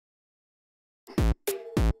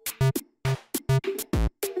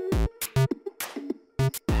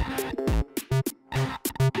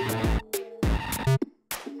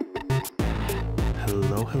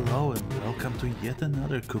Hello and welcome to yet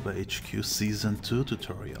another QubaHQ Season 2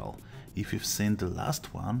 tutorial. If you've seen the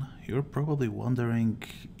last one, you're probably wondering,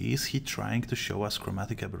 is he trying to show us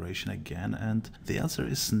chromatic aberration again? And the answer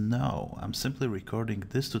is no. I'm simply recording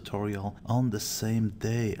this tutorial on the same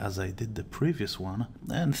day as I did the previous one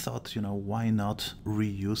and thought, why not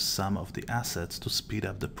reuse some of the assets to speed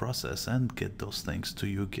up the process and get those things to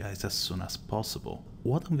you guys as soon as possible.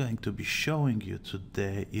 What I'm going to be showing you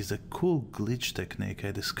today is a cool glitch technique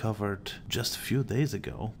I discovered just a few days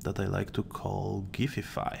ago that I like to call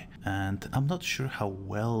GIFify. And I'm not sure how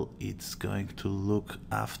well it's going to look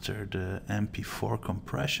after the MP4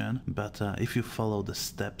 compression, but if you follow the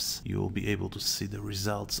steps, you'll be able to see the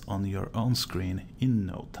results on your own screen in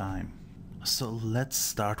no time. So let's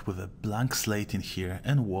start with a blank slate in here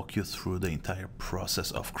and walk you through the entire process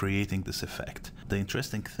of creating this effect. The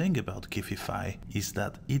interesting thing about GIFify is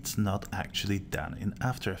that it's not actually done in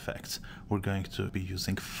After Effects. We're going to be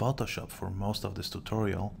using Photoshop for most of this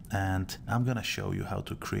tutorial, and I'm gonna show you how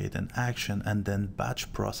to create an action and then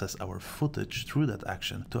batch process our footage through that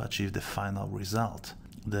action to achieve the final result.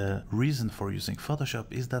 The reason for using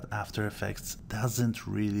Photoshop is that After Effects doesn't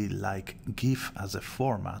really like GIF as a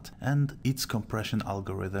format, and its compression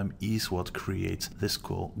algorithm is what creates this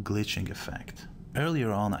cool glitching effect.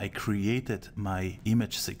 Earlier on, I created my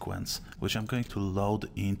image sequence, which I'm going to load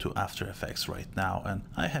into After Effects right now, and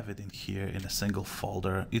I have it in here in a single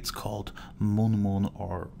folder. It's called Moon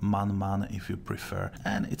or Man if you prefer,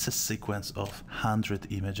 and it's a sequence of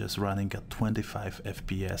 100 images running at 25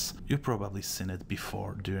 FPS. You've probably seen it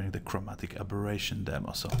before during the chromatic aberration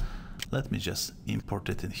demo, so let me just import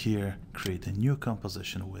it in here, create a new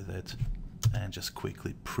composition with it, and just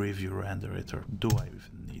quickly preview render it, or do I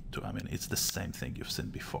even need to? I mean, it's the same thing you've seen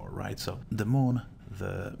before, right? So the moon,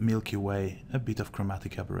 the Milky Way, a bit of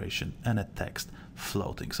chromatic aberration, and a text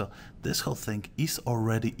floating. So this whole thing is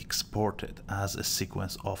already exported as a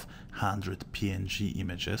sequence of 100 PNG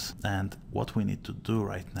images, and what we need to do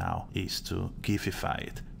right now is to GIFify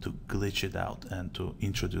it, to glitch it out, and to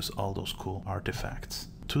introduce all those cool artifacts.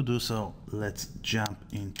 To do so, let's jump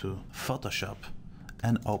into Photoshop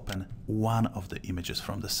and open one of the images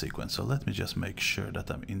from the sequence. So let me just make sure that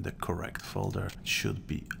I'm in the correct folder. It should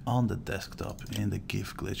be on the desktop in the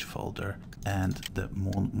GIF glitch folder and the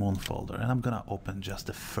moon folder. And I'm gonna open just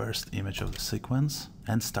the first image of the sequence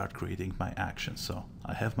and start creating my actions. So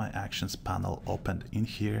I have my actions panel opened in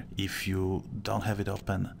here. If you don't have it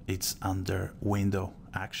open, it's under Window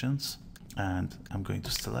Actions. And I'm going to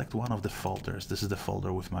select one of the folders. This is the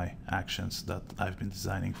folder with my actions that I've been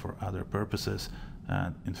designing for other purposes.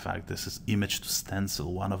 And in fact, this is Image to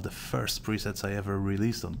Stencil, one of the first presets I ever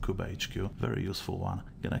released on QubaHQ. Very useful one.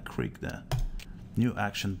 I'm gonna click the new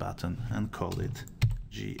action button and call it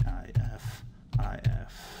GIFIF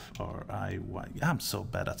or IY. I'm so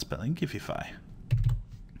bad at spelling GIFify.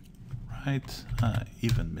 Right? I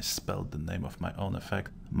even misspelled the name of my own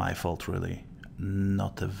effect. My fault, really.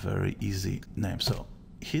 Not a very easy name. So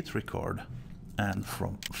hit record, and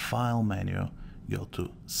from File menu, go to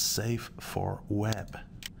Save for Web.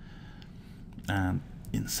 And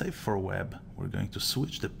in Save for Web, we're going to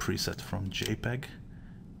switch the preset from JPEG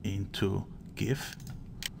into GIF,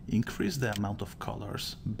 increase the amount of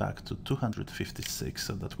colors back to 256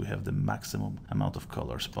 so that we have the maximum amount of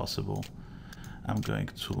colors possible. I'm going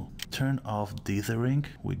to turn off dithering.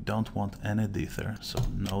 We don't want any dither, so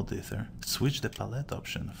no dither. Switch the palette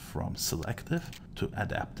option from selective to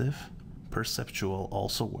adaptive. Perceptual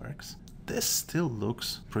also works. This still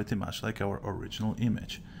looks pretty much like our original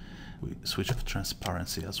image. We switch off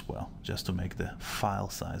transparency as well, just to make the file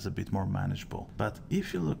size a bit more manageable. But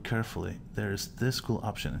if you look carefully, there's this cool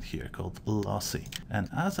option in here called lossy. And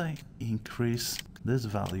as I increase this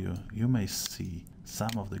value, you may see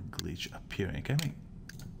some of the glitch appearing.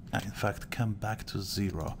 I in fact come back to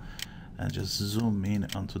 0 and just zoom in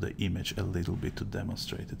onto the image a little bit to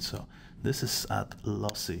demonstrate it. So this is at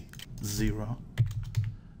lossy 0.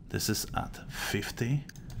 This is at 50,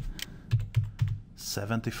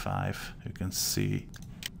 75. You can see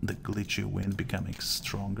the glitchy wind becoming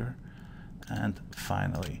stronger, and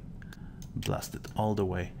finally blasted all the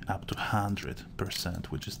way up to 100%,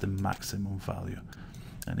 which is the maximum value.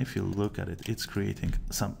 And if you look at it, it's creating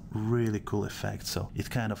some really cool effects. So it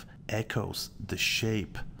kind of echoes the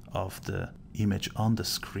shape of the image on the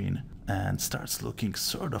screen and starts looking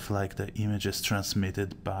sort of like the images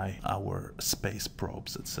transmitted by our space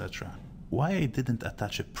probes, etc. Why I didn't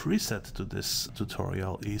attach a preset to this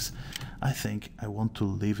tutorial is I think I want to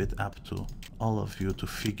leave it up to all of you to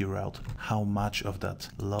figure out how much of that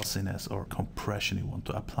lossiness or compression you want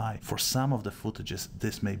to apply. For some of the footages,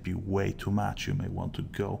 this may be way too much. You may want to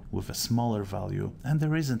go with a smaller value, and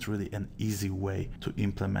there isn't really an easy way to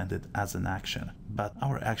implement it as an action. But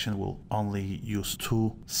our action will only use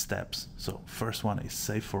 2 steps. So first one is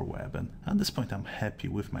save for web, and at this point I'm happy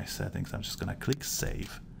with my settings. I'm just gonna click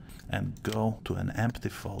save and go to an empty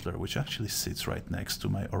folder, which actually sits right next to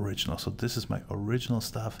my original. So this is my original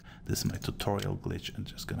stuff, this is my tutorial glitch, and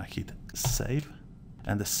just gonna hit save.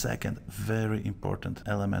 And the second very important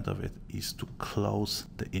element of it is to close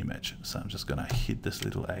the image. So I'm just gonna hit this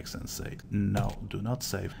little X and say, no, do not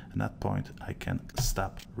save. At that point, I can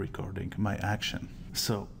stop recording my action.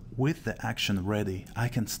 So with the action ready, I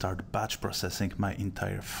can start batch processing my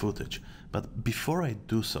entire footage. But before I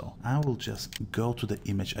do so, I will just go to the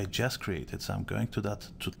image I just created. So I'm going to that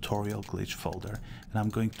tutorial glitch folder, and I'm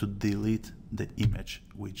going to delete the image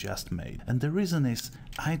we just made. And the reason is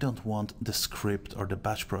I don't want the script or the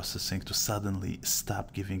batch processing to suddenly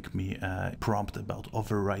stop giving me a prompt about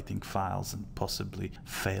overwriting files and possibly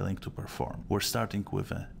failing to perform. We're starting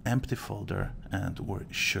with an empty folder, and we're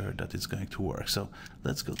sure that it's going to work. So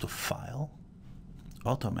let's go to File,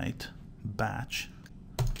 Automate, Batch,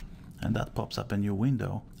 and that pops up a new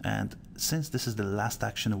window. And since this is the last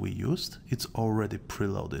action we used, it's already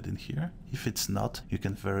preloaded in here. If it's not, you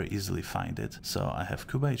can very easily find it. So I have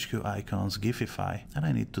QubaHQ icons, GIFify, and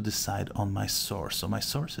I need to decide on my source. So my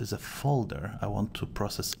source is a folder. I want to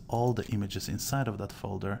process all the images inside of that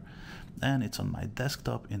folder, and it's on my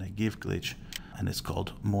desktop in a GIF glitch, and it's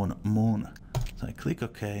called Moon. So I click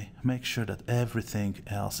OK, make sure that everything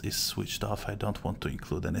else is switched off. I don't want to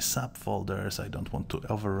include any subfolders, I don't want to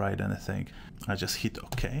override anything. I just hit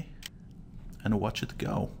OK and watch it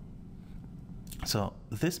go. So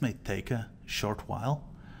this may take a short while,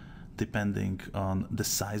 depending on the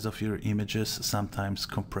size of your images. Sometimes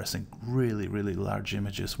compressing really large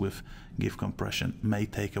images with GIF compression may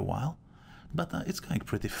take a while. But it's going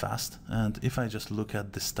pretty fast, and if I just look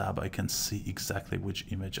at this tab, I can see exactly which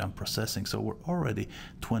image I'm processing. So we're already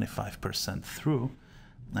 25% through,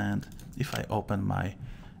 and if I open my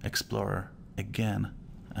Explorer again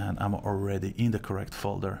and I'm already in the correct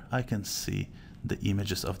folder, I can see the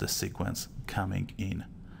images of the sequence coming in.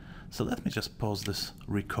 So let me just pause this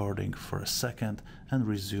recording for a second and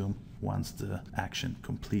resume once the action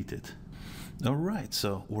completed. Alright,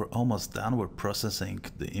 so we're almost done. We're processing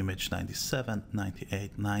the image 97,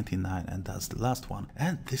 98, 99, and that's the last one.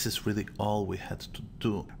 And this is really all we had to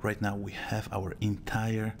do. Right now we have our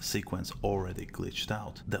entire sequence already glitched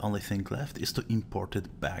out. The only thing left is to import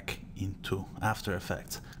it back into After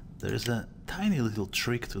Effects. There is a tiny little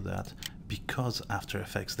trick to that, because After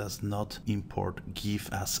Effects does not import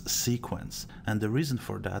GIF as sequence. And the reason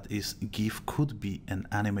for that is GIF could be an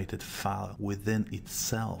animated file within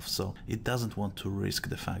itself, so it doesn't want to risk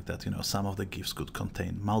the fact that, you know, some of the GIFs could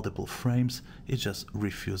contain multiple frames. It just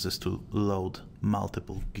refuses to load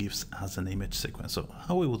multiple GIFs as an image sequence. So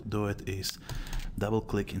how we would do it is double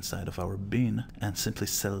click inside of our bin and simply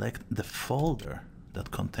select the folder that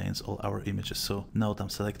contains all our images. So note I'm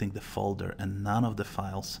selecting the folder and none of the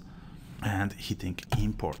files, and hitting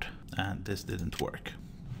import, and this didn't work.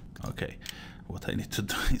 Okay, what I need to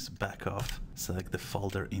do is back off, select the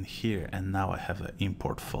folder in here, and now I have an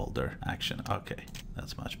import folder action. Okay,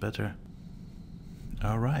 that's much better.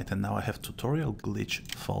 Alright, and now I have tutorial glitch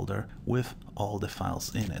folder with all the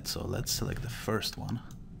files in it. So let's select the first one,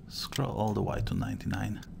 scroll all the way to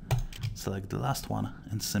 99, select the last one,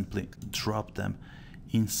 and simply drop them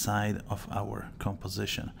inside of our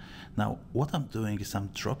composition. Now what I'm doing is I'm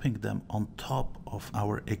dropping them on top of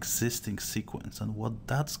our existing sequence, and what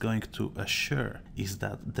that's going to assure is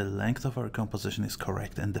that the length of our composition is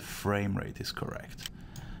correct and the frame rate is correct.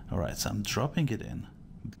 Alright, so I'm dropping it in,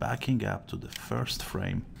 backing up to the first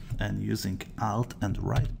frame, and using Alt and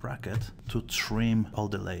right bracket to trim all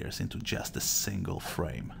the layers into just a single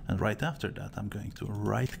frame. And right after that, I'm going to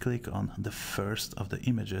right click on the first of the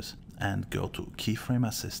images and go to Keyframe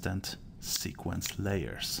Assistant, Sequence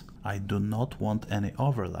Layers. I do not want any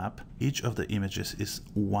overlap. Each of the images is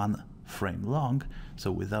 1 frame long,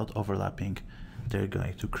 so without overlapping, they're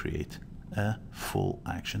going to create a full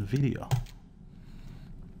action video.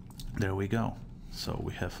 There we go. So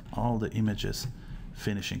we have all the images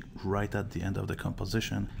finishing right at the end of the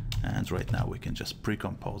composition, and right now we can just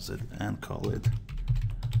pre-compose it and call it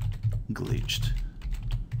glitched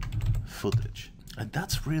footage. And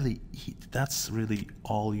that's really it. That's really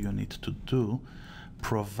all you need to do,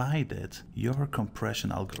 provided your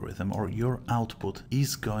compression algorithm or your output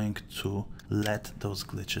is going to let those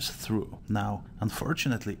glitches through. Now,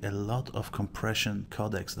 unfortunately, a lot of compression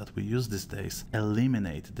codecs that we use these days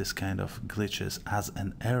eliminate this kind of glitches as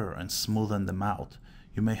an error and smoothen them out.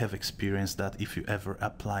 You may have experienced that if you ever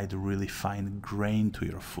applied really fine grain to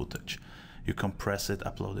your footage. You compress it,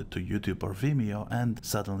 upload it to YouTube or Vimeo, and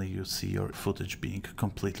suddenly you see your footage being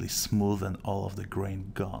completely smooth and all of the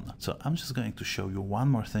grain gone. So I'm just going to show you one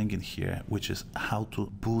more thing in here, which is how to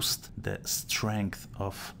boost the strength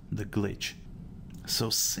of the glitch. So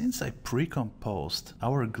since I pre-composed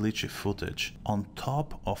our glitchy footage on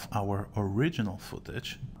top of our original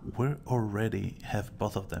footage, we already have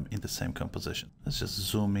both of them in the same composition. Let's just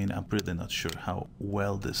zoom in. I'm really not sure how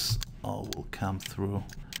well this all will come through.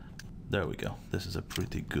 There we go. This is a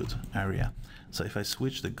pretty good area. So if I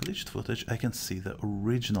switch the glitched footage, I can see the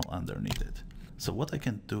original underneath it. So what I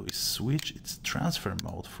can do is switch its transfer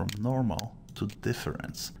mode from normal to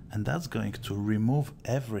difference. And that's going to remove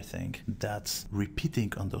everything that's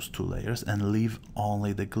repeating on those two layers and leave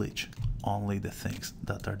only the glitch, only the things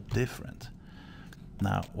that are different.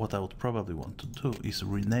 Now, what I would probably want to do is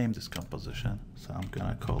rename this composition. So I'm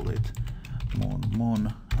gonna call it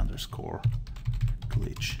moon underscore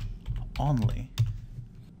glitch only,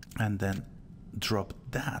 and then drop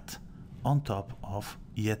that on top of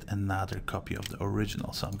yet another copy of the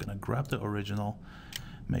original. So I'm gonna grab the original,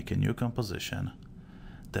 make a new composition,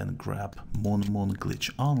 then grab moon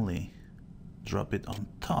glitch only, drop it on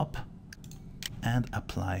top, and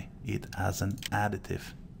apply it as an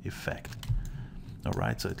additive effect.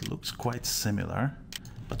 Alright, so it looks quite similar,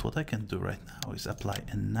 but what I can do right now is apply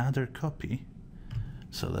another copy.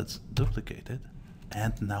 So let's duplicate it,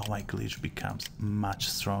 and now my glitch becomes much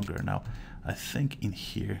stronger. Now, I think in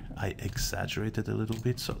here I exaggerated a little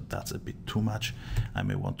bit, so that's a bit too much. I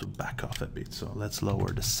may want to back off a bit, so let's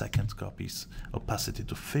lower the second copy's opacity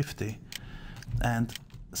to 50. And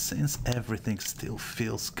since everything still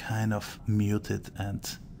feels kind of muted and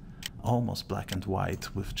almost black and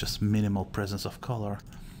white with just minimal presence of color,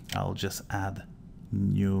 I'll just add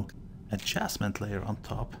new adjustment layer on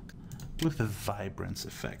top with the vibrance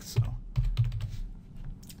effect. So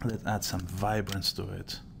let's add some vibrance to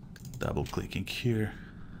it. Double clicking here,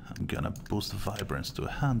 I'm gonna boost vibrance to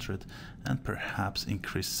 100 and perhaps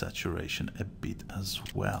increase saturation a bit as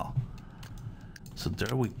well. So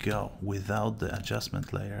there we go, without the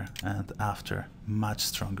adjustment layer, and after, much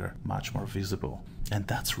stronger, much more visible. And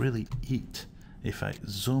that's really it. If I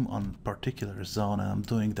zoom on particular zone, and I'm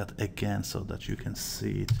doing that again so that you can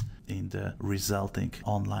see it in the resulting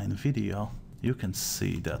online video, you can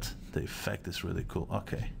see that the effect is really cool.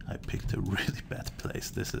 Okay, I picked a really bad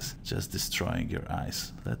place. This is just destroying your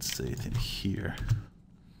eyes. Let's see it in here.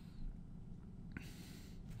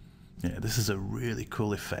 Yeah, this is a really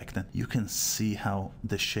cool effect, and you can see how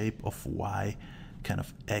the shape of Y kind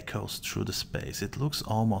of echoes through the space. It looks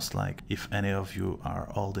almost like, if any of you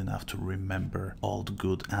are old enough to remember old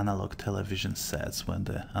good analog television sets, when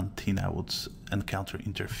the antenna would encounter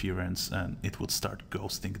interference and it would start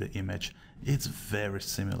ghosting the image. It's very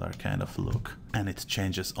similar kind of look, and it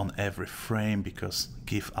changes on every frame because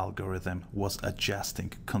GIF algorithm was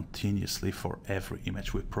adjusting continuously for every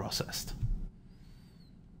image we processed.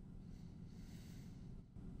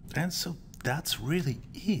 And so that's really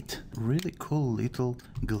it. Really cool little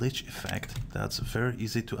glitch effect that's very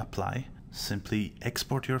easy to apply. Simply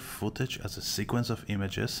export your footage as a sequence of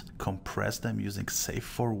images, compress them using Save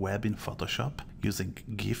for Web in Photoshop, using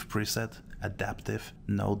GIF preset, adaptive,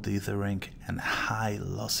 no dithering, and high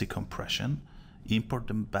lossy compression, import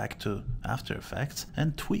them back to After Effects,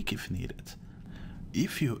 and tweak if needed.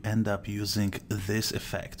 If you end up using this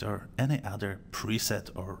effect or any other preset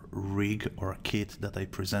or rig or kit that I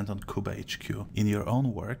present on QubaHQ in your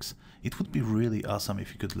own works, it would be really awesome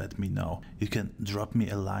if you could let me know. You can drop me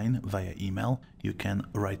a line via email, you can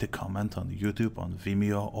write a comment on YouTube, on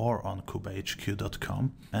Vimeo, or on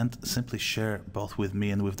QubaHQ.com, and simply share both with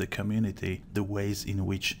me and with the community the ways in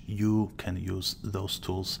which you can use those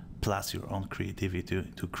tools, plus your own creativity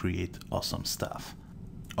to create awesome stuff.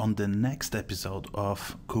 On the next episode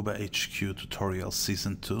of QubaHQ Tutorials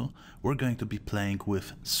Season 2, we're going to be playing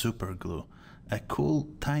with superglue, a cool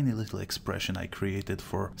tiny little expression I created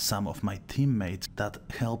for some of my teammates that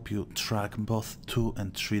help you track both 2-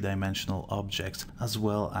 and 3-dimensional objects, as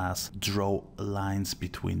well as draw lines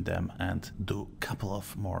between them and do a couple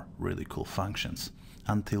of more really cool functions.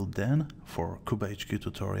 Until then, for QubaHQ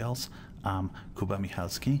Tutorials, I'm Kuba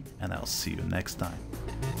Michalski, and I'll see you next time.